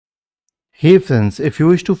Hey friends, if you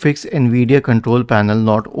wish to fix NVIDIA Control Panel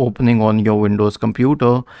not opening on your Windows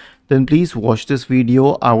computer, then please watch this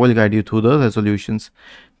video. I will guide you through the resolutions.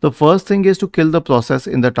 The first thing is to kill the process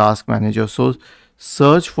in the Task Manager. So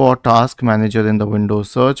search for Task Manager in the Windows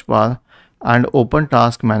search bar and open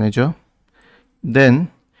Task Manager.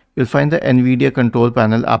 Then you'll find the NVIDIA Control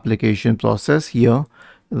Panel application process here.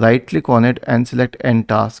 Right click on it and select End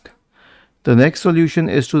Task. The next solution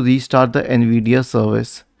is to restart the NVIDIA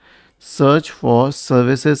service. Search for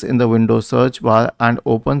services in the Windows search bar and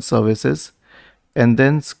open services, and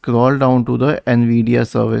then scroll down to the NVIDIA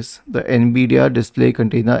service, the NVIDIA Display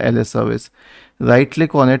Container LS service. Right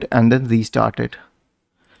click on it and then restart it.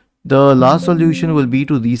 The last solution will be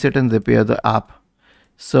to reset and repair the app.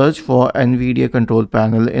 Search for NVIDIA Control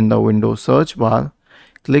Panel in the Windows search bar.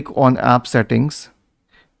 Click on App Settings.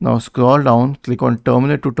 Now scroll down, click on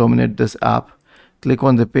Terminate to terminate this app. Click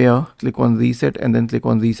on Repair, click on Reset, and then click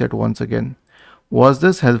on Reset once again. Was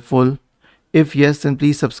this helpful? If yes, then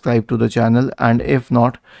please subscribe to the channel, and if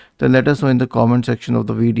not, then let us know in the comment section of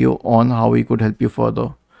the video on how we could help you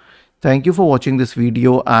further. Thank you for watching this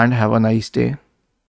video and have a nice day.